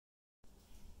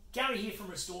Gary here from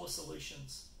Restore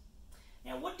Solutions.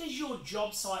 Now, what does your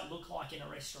job site look like in a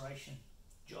restoration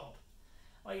job?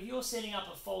 Like if you're setting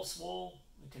up a false wall,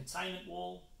 a containment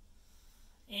wall,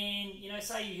 and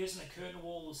say you're using a curtain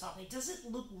wall or something, does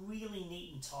it look really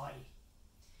neat and tidy?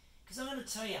 Because I'm going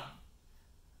to tell you,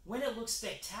 when it looks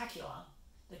spectacular,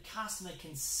 the customer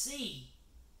can see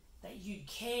that you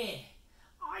care.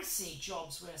 I see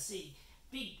jobs where I see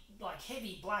big, like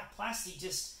heavy black plastic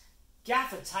just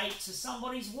gaffer tape to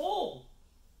somebody's wall.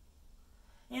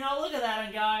 And I look at that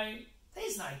and go,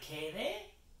 there's no care there.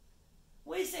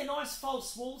 Where's their nice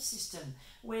false wall system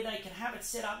where they can have it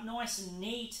set up nice and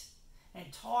neat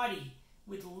and tidy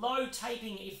with low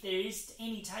taping if there is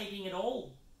any taping at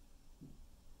all?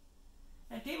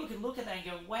 And people can look at that and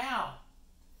go, wow,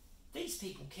 these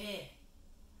people care.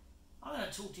 I'm going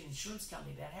to talk to an insurance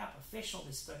company about how professional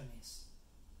this firm is.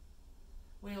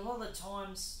 Where a lot of the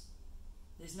times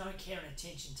there's no care and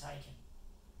attention taken.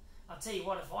 I'll tell you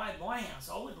what, if I had my house,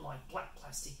 I wouldn't like black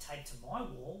plastic taped to my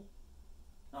wall.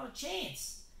 Not a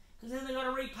chance. Because then they've got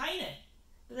to repaint it.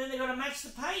 But then they've got to match the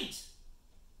paint.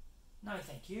 No,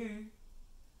 thank you.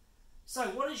 So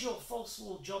what does your false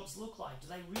wall jobs look like? Do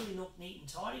they really look neat and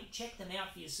tidy? Check them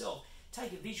out for yourself.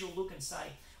 Take a visual look and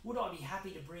say, would I be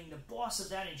happy to bring the boss of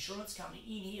that insurance company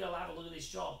in here to have a look at this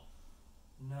job?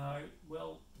 No.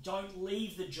 Well, don't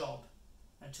leave the job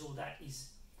until that is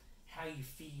how you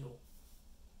feel.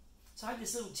 So I hope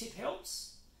this little tip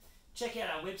helps. Check out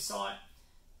our website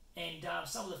and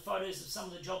some of the photos of some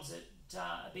of the jobs that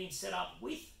are being set up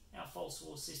with our false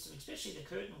wall system, especially the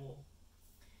curtain wall.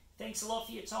 Thanks a lot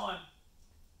for your time.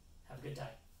 Have a good day.